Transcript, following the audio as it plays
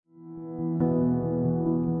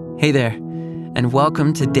Hey there, and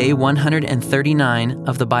welcome to day 139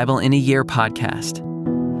 of the Bible in a Year podcast.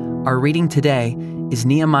 Our reading today is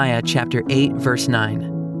Nehemiah chapter 8, verse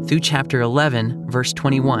 9, through chapter 11, verse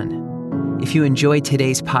 21. If you enjoyed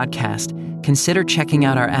today's podcast, consider checking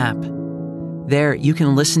out our app. There, you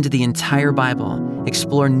can listen to the entire Bible,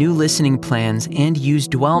 explore new listening plans, and use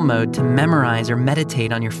dwell mode to memorize or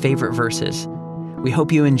meditate on your favorite verses. We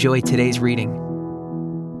hope you enjoy today's reading.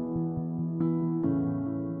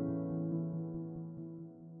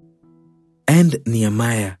 And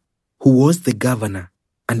Nehemiah, who was the governor,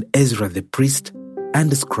 and Ezra the priest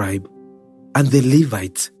and scribe, and the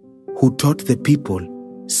Levites, who taught the people,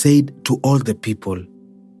 said to all the people,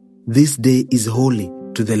 "This day is holy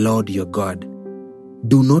to the Lord your God.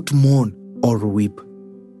 Do not mourn or weep."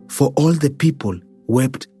 For all the people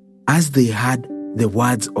wept as they heard the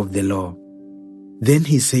words of the law. Then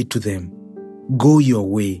he said to them, "Go your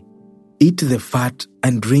way, eat the fat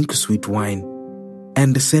and drink sweet wine,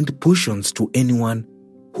 and send portions to anyone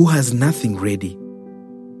who has nothing ready.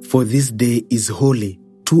 For this day is holy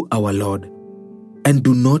to our Lord, and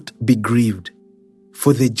do not be grieved,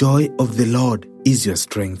 for the joy of the Lord is your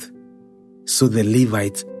strength." So the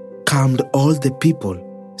Levites calmed all the people,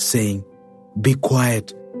 saying, "Be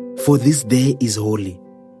quiet, for this day is holy.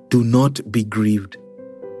 Do not be grieved."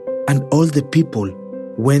 And all the people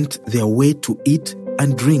went their way to eat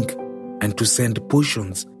and drink, and to send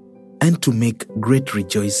portions, and to make great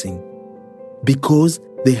rejoicing, because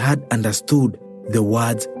they had understood the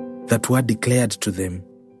words that were declared to them.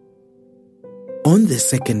 On the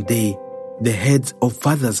second day, the heads of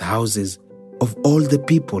fathers' houses of all the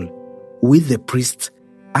people, with the priests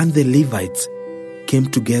and the Levites, came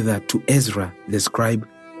together to Ezra the scribe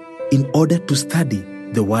in order to study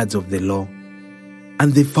the words of the law.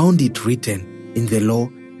 And they found it written in the law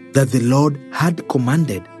that the Lord had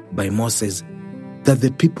commanded by Moses that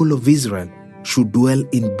the people of Israel should dwell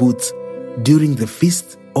in booths during the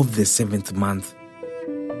feast of the 7th month,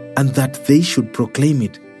 and that they should proclaim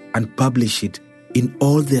it and publish it in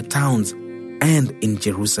all their towns and in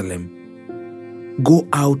Jerusalem. "Go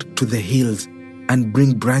out to the hills and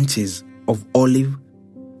bring branches of olive,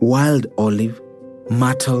 wild olive,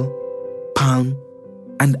 myrtle, palm,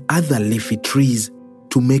 and other leafy trees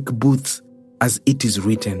to make booths, as it is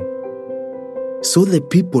written." So the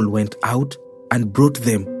people went out and brought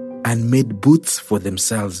them and made booths for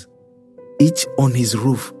themselves, each on his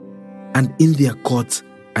roof, and in their courts,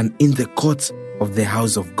 and in the courts of the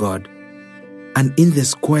house of God, and in the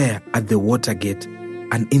square at the water gate,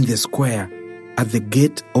 and in the square at the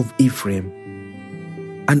gate of Ephraim.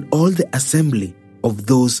 And all the assembly of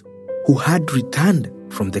those who had returned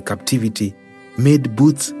from the captivity made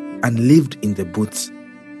booths and lived in the booths.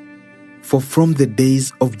 For from the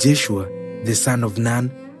days of Jeshua the son of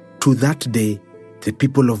Nun to that day, the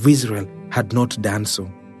people of Israel had not done so.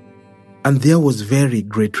 And there was very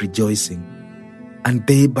great rejoicing. And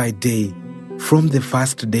day by day, from the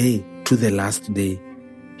first day to the last day,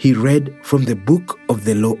 he read from the book of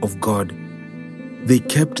the law of God. They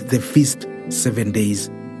kept the feast 7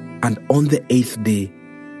 days, and on the 8th day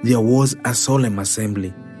there was a solemn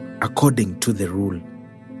assembly, according to the rule.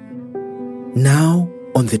 Now,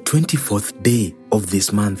 on the 24th day of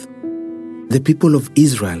this month, the people of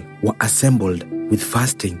Israel were assembled with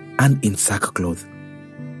fasting and in sackcloth,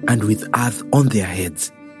 and with earth on their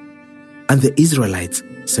heads. And the Israelites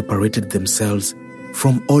separated themselves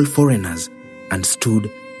from all foreigners, and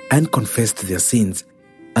stood and confessed their sins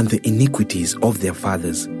and the iniquities of their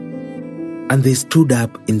fathers. And they stood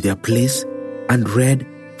up in their place and read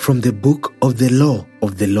from the book of the law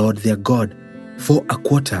of the Lord their God for a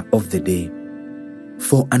quarter of the day.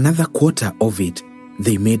 For another quarter of it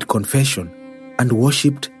they made confession and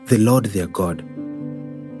worshipped the Lord their God.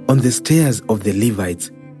 On the stairs of the Levites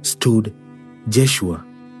stood Jeshua,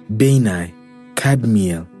 Bani,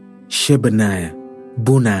 Kadmiel, Shebaniah,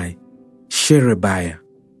 Bunai, Sherebiah,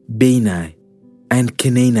 Bani, and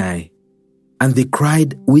Kenani, and they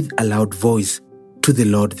cried with a loud voice to the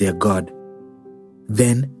Lord their God.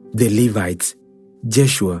 Then the Levites,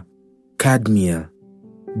 Jeshua, Kadmiel,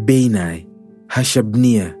 Bani,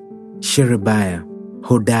 Hashabniah, Sherebiah,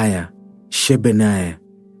 Hodiah, Shebaniah,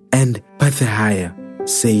 and Pethahiah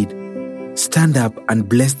said, "Stand up and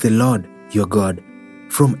bless the Lord your God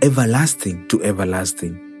from everlasting to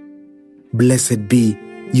everlasting. Blessed be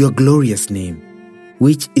your glorious name,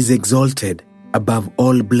 which is exalted above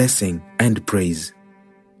all blessing and praise.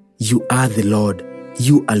 You are the Lord,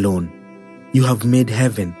 you alone. You have made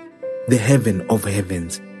heaven, the heaven of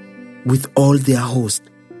heavens, with all their host,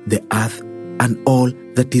 the earth and all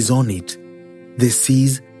that is on it, the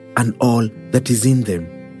seas and all that is in them,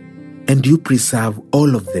 and you preserve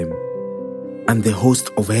all of them, and the host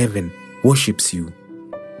of heaven worships you.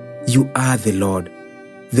 You are the Lord,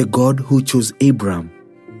 the God who chose Abram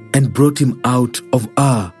and brought him out of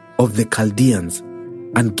Ur of the Chaldeans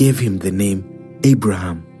and gave him the name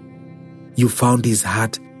Abraham. You found his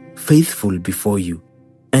heart faithful before you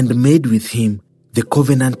and made with him the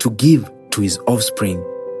covenant to give to his offspring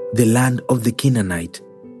the land of the Canaanite,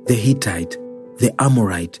 the Hittite, the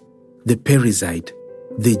Amorite, the Perizzite,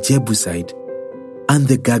 the Jebusite, and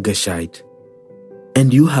the Girgashite.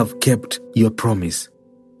 And you have kept your promise,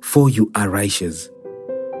 for you are righteous.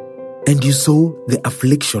 And you saw the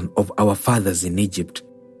affliction of our fathers in Egypt,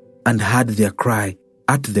 and heard their cry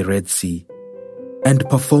at the Red Sea, and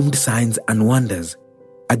performed signs and wonders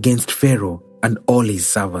against Pharaoh and all his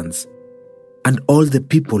servants, and all the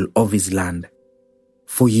people of his land.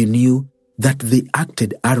 For you knew that they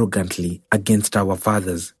acted arrogantly against our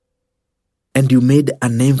fathers. And you made a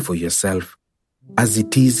name for yourself, as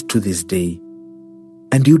it is to this day.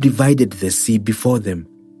 And you divided the sea before them,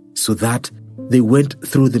 so that they went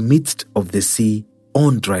through the midst of the sea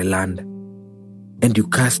on dry land. And you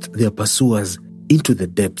cast their pursuers into the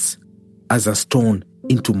depths, as a stone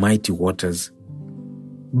into mighty waters.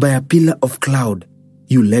 By a pillar of cloud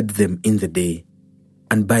you led them in the day,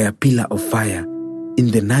 and by a pillar of fire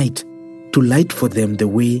in the night to light for them the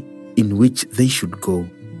way in which they should go.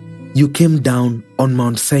 You came down on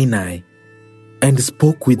Mount Sinai and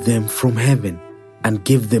spoke with them from heaven and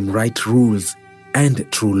gave them right rules and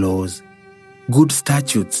true laws, good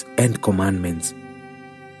statutes and commandments.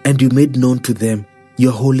 And you made known to them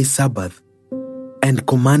your holy Sabbath and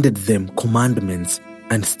commanded them commandments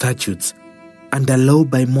and statutes and a law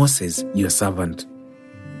by Moses your servant.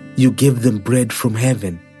 You gave them bread from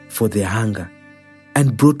heaven for their hunger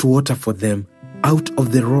and brought water for them out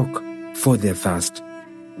of the rock for their thirst.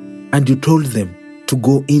 And you told them to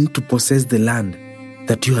go in to possess the land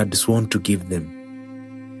that you had sworn to give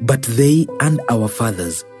them. But they and our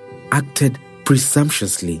fathers acted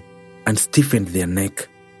presumptuously and stiffened their neck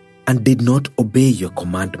and did not obey your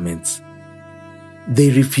commandments.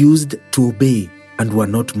 They refused to obey and were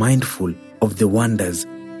not mindful of the wonders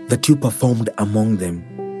that you performed among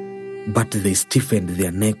them, but they stiffened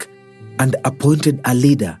their neck and appointed a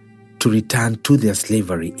leader to return to their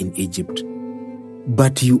slavery in Egypt.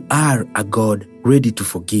 But you are a God ready to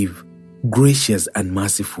forgive, gracious and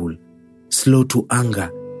merciful, slow to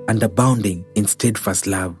anger and abounding in steadfast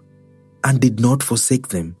love, and did not forsake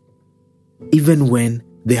them, even when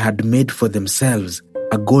they had made for themselves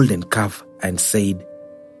a golden calf and said,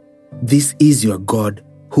 "This is your God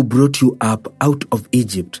who brought you up out of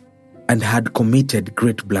Egypt," and had committed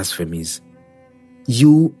great blasphemies.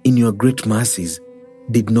 You, in your great mercies,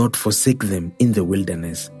 did not forsake them in the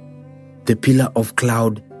wilderness. The pillar of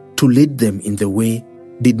cloud to lead them in the way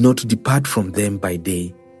did not depart from them by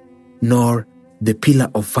day, nor the pillar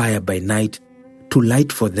of fire by night to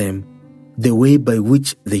light for them the way by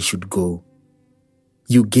which they should go.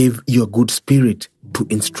 You gave your good spirit to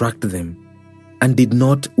instruct them, and did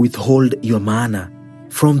not withhold your manna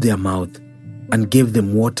from their mouth, and gave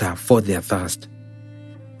them water for their thirst.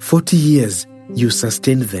 40 years you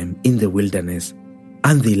sustained them in the wilderness,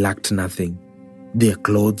 and they lacked nothing. Their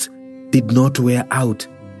clothes did not wear out,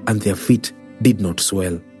 and their feet did not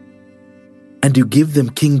swell. And you gave them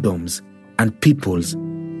kingdoms and peoples,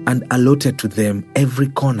 and allotted to them every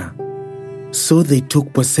corner. So they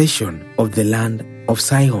took possession of the land of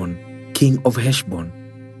Sihon, king of Heshbon,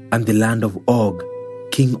 and the land of Og,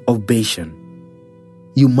 king of Bashan.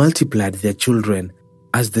 You multiplied their children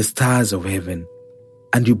as the stars of heaven,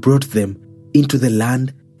 and you brought them into the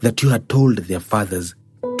land that you had told their fathers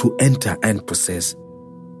to enter and possess.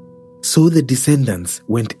 So the descendants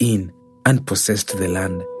went in and possessed the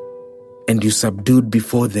land, and you subdued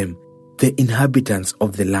before them the inhabitants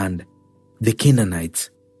of the land, the Canaanites,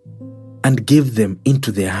 and gave them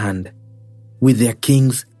into their hand, with their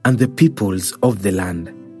kings and the peoples of the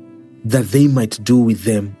land, that they might do with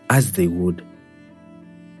them as they would.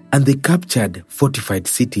 And they captured fortified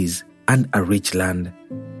cities and a rich land,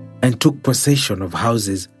 and took possession of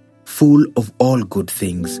houses full of all good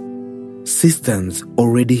things, cisterns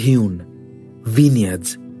already hewn,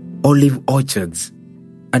 vineyards, olive orchards,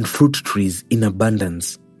 and fruit trees in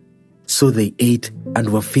abundance. So they ate and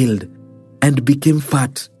were filled, and became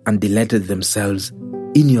fat and delighted themselves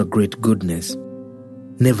in your great goodness.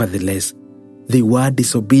 Nevertheless, they were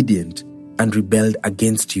disobedient and rebelled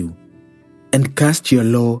against you, and cast your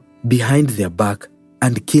law behind their back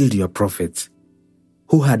and killed your prophets,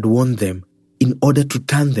 who had warned them in order to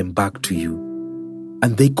turn them back to you,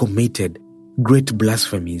 and they committed great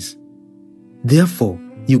blasphemies. Therefore,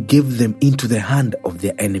 you gave them into the hand of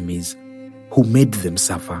their enemies, who made them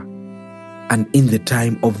suffer. And in the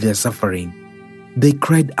time of their suffering, they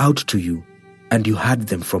cried out to you, and you heard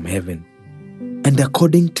them from heaven. And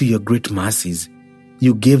according to your great mercies,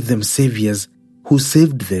 you gave them saviors who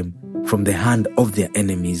saved them from the hand of their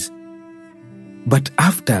enemies. But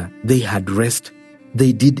after they had rest,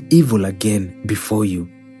 they did evil again before you,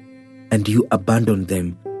 and you abandoned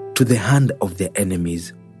them to the hand of their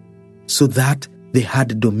enemies, so that they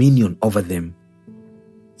had dominion over them.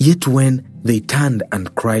 Yet when they turned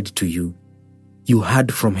and cried to you, you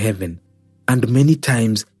heard from heaven, and many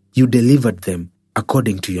times you delivered them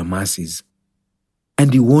according to your mercies.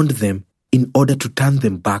 And you warned them in order to turn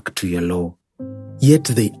them back to your law. Yet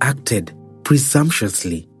they acted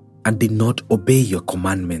presumptuously and did not obey your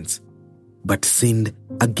commandments, but sinned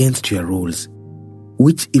against your rules,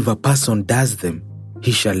 which if a person does them,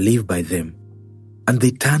 he shall live by them. And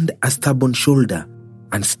they turned a stubborn shoulder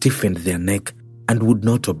and stiffened their neck and would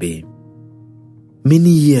not obey. Many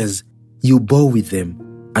years you bore with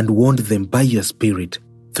them and warned them by your Spirit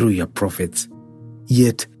through your prophets,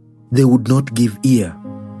 yet they would not give ear.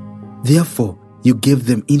 Therefore you gave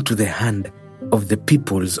them into the hand of the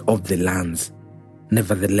peoples of the lands.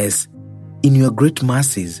 Nevertheless, in your great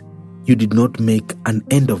mercies, you did not make an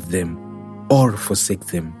end of them or forsake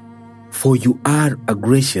them. For you are a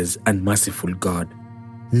gracious and merciful God.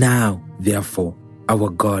 Now, therefore, our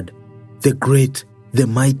God, the great, the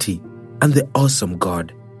mighty, and the awesome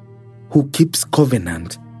God, who keeps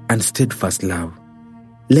covenant and steadfast love,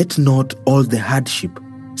 let not all the hardship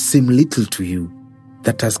seem little to you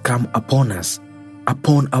that has come upon us,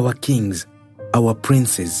 upon our kings, our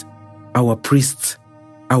princes, our priests,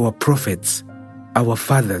 our prophets, our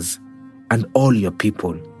fathers, and all your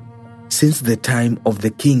people, since the time of the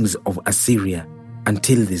kings of Assyria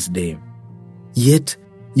until this day. Yet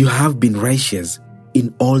you have been righteous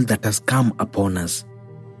in all that has come upon us.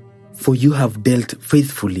 For you have dealt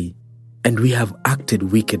faithfully, and we have acted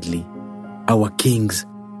wickedly. Our kings,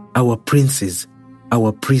 our princes,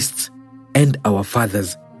 our priests, and our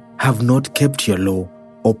fathers have not kept your law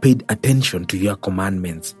or paid attention to your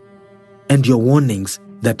commandments and your warnings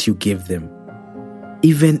that you gave them.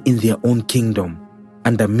 Even in their own kingdom,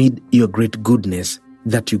 and amid your great goodness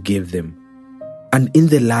that you gave them, and in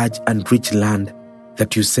the large and rich land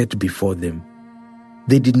that you set before them,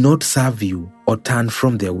 they did not serve you or turn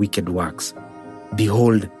from their wicked works.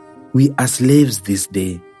 Behold, we are slaves this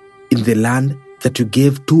day in the land that you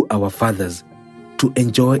gave to our fathers to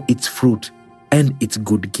enjoy its fruit and its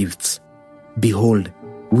good gifts. Behold,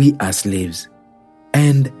 we are slaves,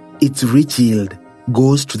 and its rich yield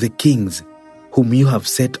goes to the kings whom you have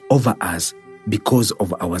set over us because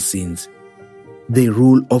of our sins. They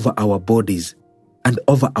rule over our bodies and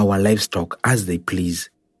over our livestock as they please,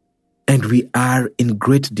 and we are in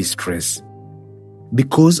great distress.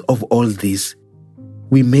 Because of all this,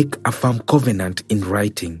 we make a firm covenant in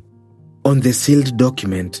writing. On the sealed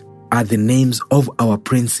document are the names of our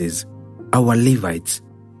princes, our Levites,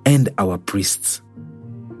 and our priests.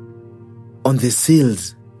 On the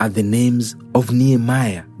seals are the names of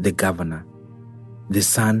Nehemiah the governor, the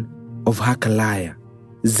son of Hakaliah,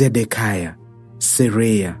 Zedekiah,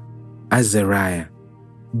 Seraiah, Azariah,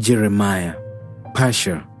 Jeremiah,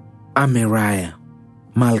 Pashur, Amariah,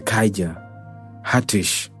 Malchijah,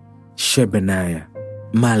 Hattush, Shebaniah,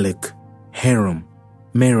 Maluk, Harum,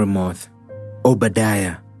 Meremoth,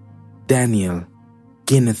 Obadiah, Daniel,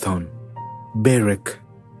 Ginnethon, Barak,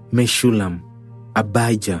 Meshullam,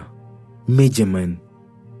 Abijah, Mijamin,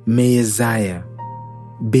 Maaziah,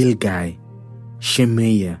 Bilgai,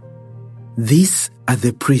 Shemaiah. These are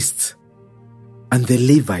the priests and the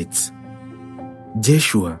Levites: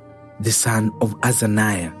 Jeshua, the son of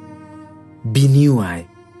Azaniah, Binnui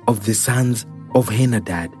of the sons of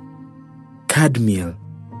Henadad, Kadmiel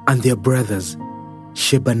and their brothers,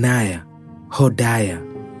 Shebaniah, Hodiah,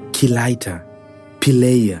 Kelita,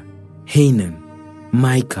 Pelaiah, Hanan,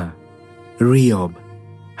 Micah, Rehob,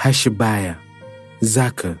 Hashabiah,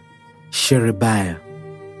 Zakkur, Sherebiah,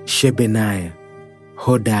 Shebaniah,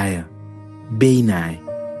 Hodiah, Bani,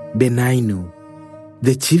 Beninu,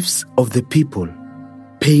 the chiefs of the people: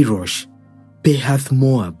 Parosh,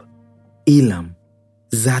 Pahath-Moab, Elam,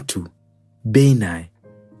 Zatu, Bani,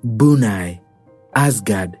 Bunai,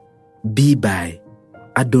 Asgad, Bebai,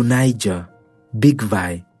 Adonijah,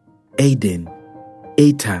 Bigvai, Aden,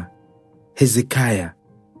 Ater, Hezekiah,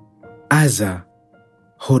 Azar,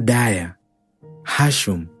 Hodiah,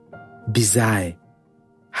 Hashum, Bizai,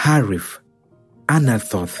 Harif,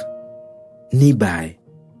 Anathoth, Nebai,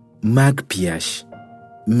 Magpiash,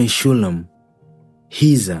 Meshullam,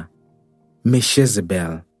 Hezah,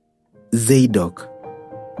 Meshezabel, Zadok,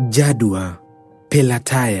 Jaddua,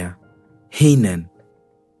 Pelatiah, Hanan,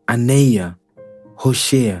 Anaiah,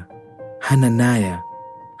 Hoshea, Hananiah,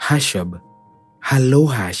 Hashab,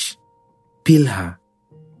 Halohash, Pilha,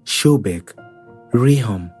 Shobek,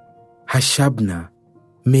 Rehum, Hashabna,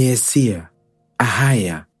 Maaseiah,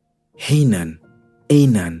 Ahiah, Hanan,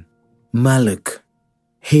 Anan, Malach,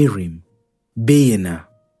 Harim, Baana.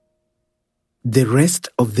 The rest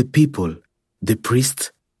of the people, the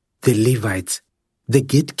priests, the Levites, the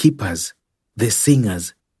gatekeepers, the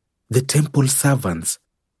singers, the temple servants,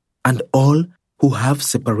 and all who have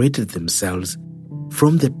separated themselves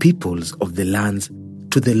from the peoples of the lands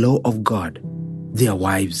to the law of God, their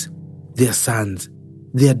wives, their sons,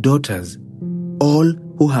 their daughters, all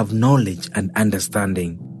who have knowledge and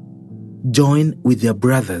understanding, join with their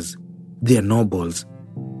brothers, their nobles,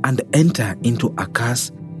 and enter into a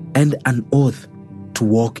curse and an oath to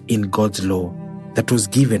walk in God's law that was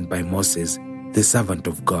given by Moses, the servant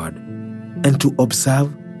of God, and to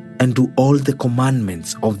observe and do all the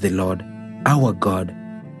commandments of the Lord our God,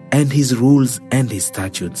 and his rules and his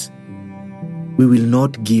statutes. We will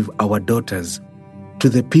not give our daughters to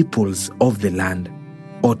the peoples of the land,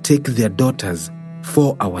 or take their daughters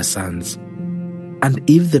for our sons. And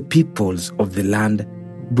if the peoples of the land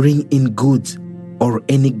bring in goods or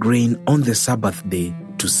any grain on the Sabbath day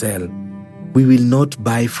to sell, we will not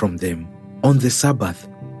buy from them on the Sabbath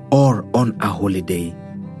or on a holiday.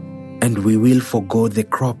 And we will forego the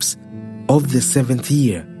crops of the 7th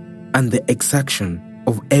year and the exaction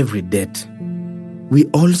of every debt. We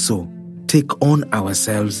also take on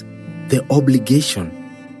ourselves the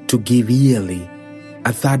obligation to give yearly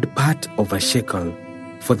a third part of a shekel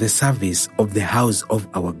for the service of the house of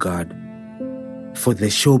our God, for the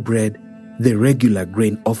showbread, the regular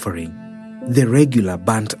grain offering, the regular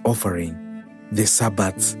burnt offering, the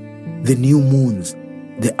Sabbaths, the new moons,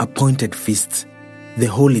 the appointed feasts, the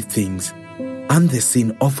holy things, and the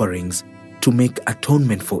sin offerings to make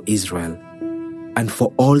atonement for Israel, and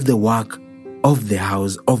for all the work of the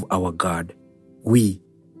house of our God. We,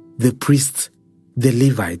 the priests, the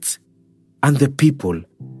Levites, and the people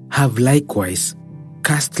have likewise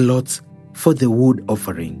cast lots for the wood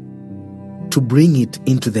offering, to bring it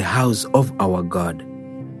into the house of our God,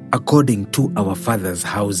 according to our fathers'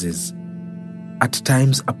 houses, at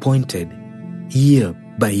times appointed, year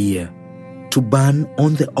by year, to burn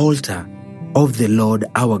on the altar of the Lord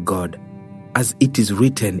our God, as it is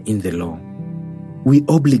written in the law. We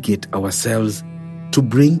obligate ourselves to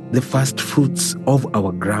bring the first fruits of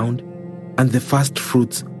our ground and the first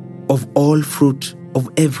fruits of all fruit of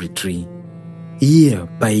every tree, year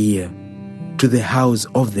by year, to the house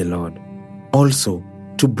of the Lord, also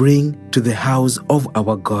to bring to the house of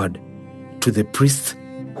our God, to the priests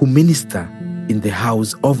who minister in the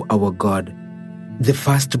house of our God, the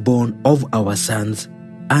firstborn of our sons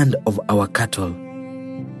and of our cattle,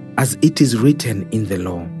 as it is written in the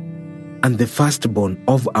law, and the firstborn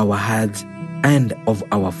of our herds and of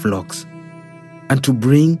our flocks, and to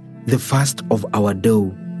bring the first of our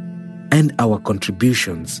dough and our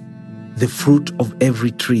contributions, the fruit of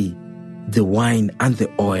every tree, the wine and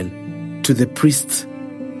the oil, to the priests,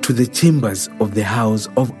 to the chambers of the house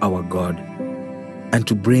of our God, and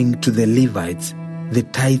to bring to the Levites the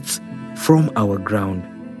tithes from our ground.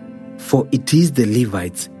 For it is the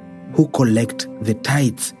Levites who collect the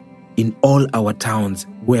tithes in all our towns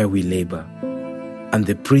where we labor. And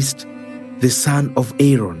the priest, the son of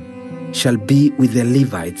Aaron, shall be with the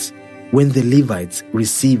Levites when the Levites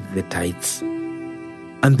receive the tithes.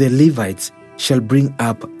 And the Levites shall bring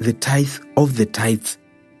up the tithe of the tithes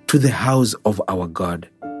to the house of our God,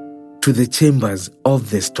 to the chambers of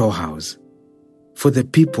the storehouse. For the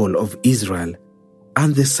people of Israel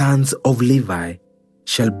and the sons of Levi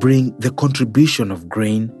shall bring the contribution of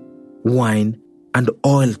grain, wine, and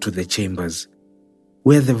oil to the chambers,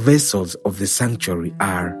 where the vessels of the sanctuary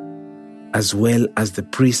are, as well as the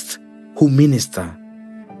priests who minister,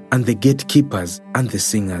 and the gatekeepers and the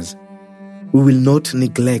singers. We will not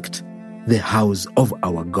neglect the house of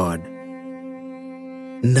our God.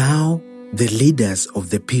 Now the leaders of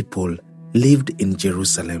the people lived in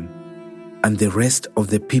Jerusalem, and the rest of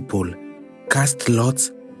the people cast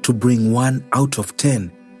lots to bring 1 out of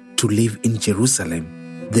 10 to live in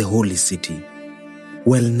Jerusalem, the holy city,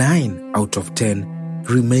 while 9 out of 10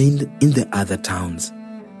 remained in the other towns.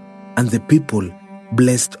 And the people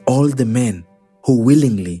blessed all the men who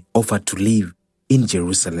willingly offered to live in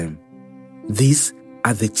Jerusalem. These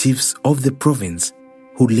are the chiefs of the province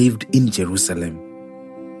who lived in Jerusalem.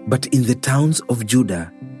 But in the towns of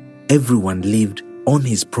Judah, everyone lived on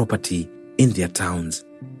his property in their towns.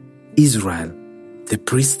 Israel, the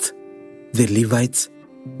priests, the Levites,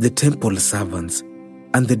 the temple servants,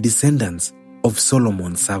 and the descendants of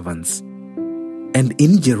Solomon's servants. And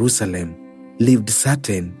in Jerusalem lived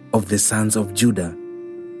certain of the sons of Judah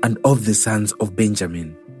and of the sons of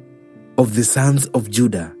Benjamin. Of the sons of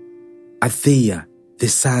Judah, Athaiah the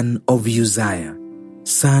son of Uzziah,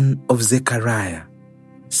 son of Zechariah,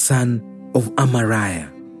 son of Amariah,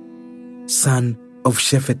 son of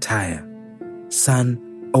Shephatiah, son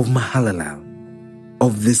of Mahalalel.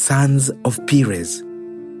 Of the sons of Perez,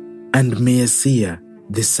 and Maaseiah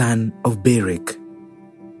the son of Barak,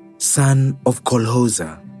 son of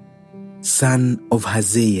Colhozah, son of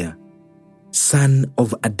Hazaiah, son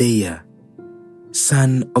of Adaiah,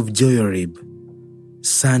 son of Joyarib,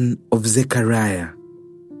 son of Zechariah,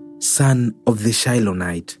 son of the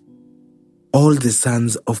Shilonite. All the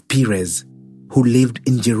sons of Perez who lived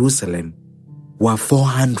in Jerusalem were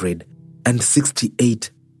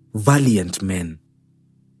 468 valiant men.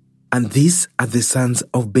 And these are the sons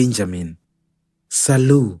of Benjamin: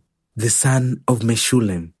 Salu, the son of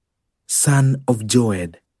Meshullam, son of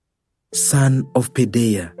Joed, son of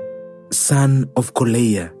Pedaiah, son of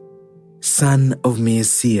Kolaiah, son of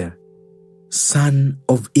Maaseiah, son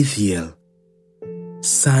of Ithiel,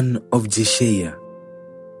 son of Jeshaiah,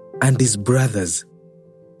 and his brothers,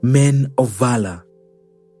 men of valor,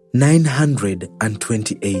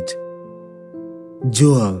 928.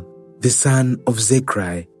 Joel, the son of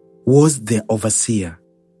Zechariah, was their overseer,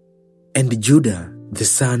 and Judah, the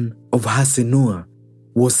son of Hasenua,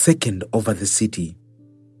 was second over the city.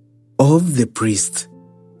 Of the priests,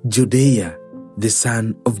 Judaiah, the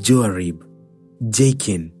son of Joarib,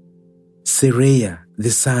 Jachin, Seraiah,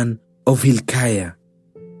 the son of Hilkiah,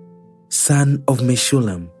 son of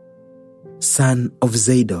Meshullam, son of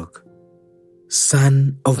Zadok,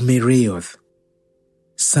 son of Meraioth,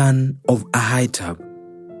 son of Ahitub,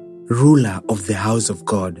 ruler of the house of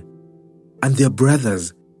God, and their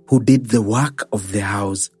brothers who did the work of the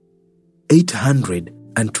house,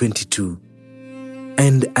 822.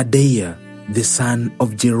 And Adaiah, the son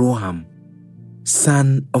of Jeroham,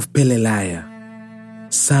 son of Pelaliah,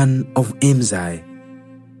 son of Imzai,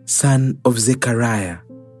 son of Zechariah,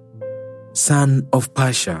 son of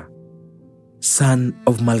Pasha, son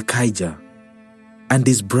of Malchijah, and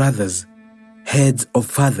his brothers, heads of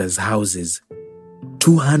fathers' houses,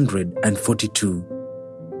 242.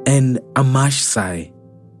 And Amashsai,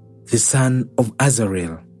 the son of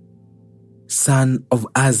Azarel, son of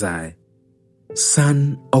Azai,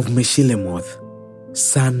 son of Meshillemoth,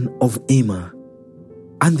 son of Immer,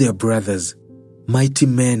 and their brothers, mighty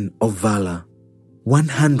men of valor,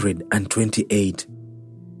 128.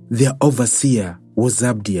 Their overseer was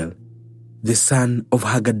Zabdiel, the son of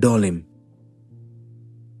Hagadolim.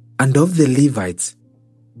 And of the Levites,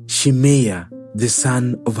 Shemaiah, the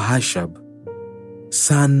son of Hashab,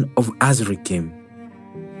 son of Azrikam,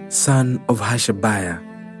 son of Hashabiah,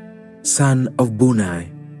 son of Bunai,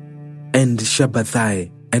 and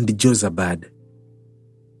Shabbathai and Jozabad.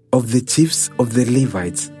 Of the chiefs of the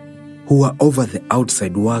Levites, who were over the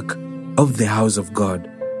outside work of the house of God,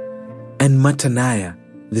 and Mattaniah,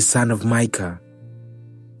 the son of Micah,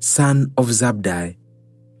 son of Zabdi,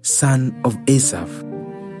 son of Asaph,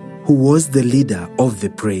 who was the leader of the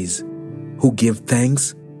praise, who gave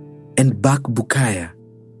thanks, and Bakbukiah,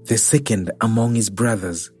 the second among his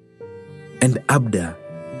brothers, and Abda,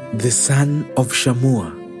 the son of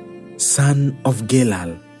Shammua, son of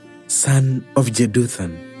Gelal, son of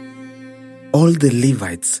Jeduthun. All the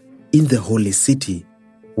Levites in the holy city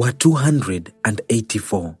were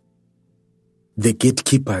 284. The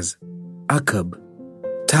gatekeepers, Akab,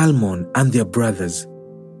 Talmon and their brothers,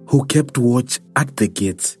 who kept watch at the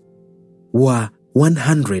gates, were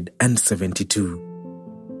 172.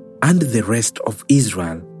 And the rest of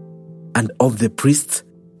Israel, and of the priests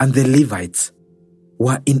and the Levites,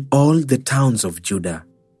 were in all the towns of Judah,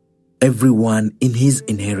 everyone in his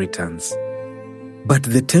inheritance. But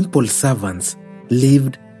the temple servants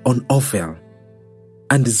lived on Ophel,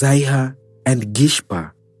 and Zihah and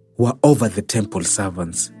Gishpa were over the temple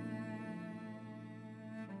servants.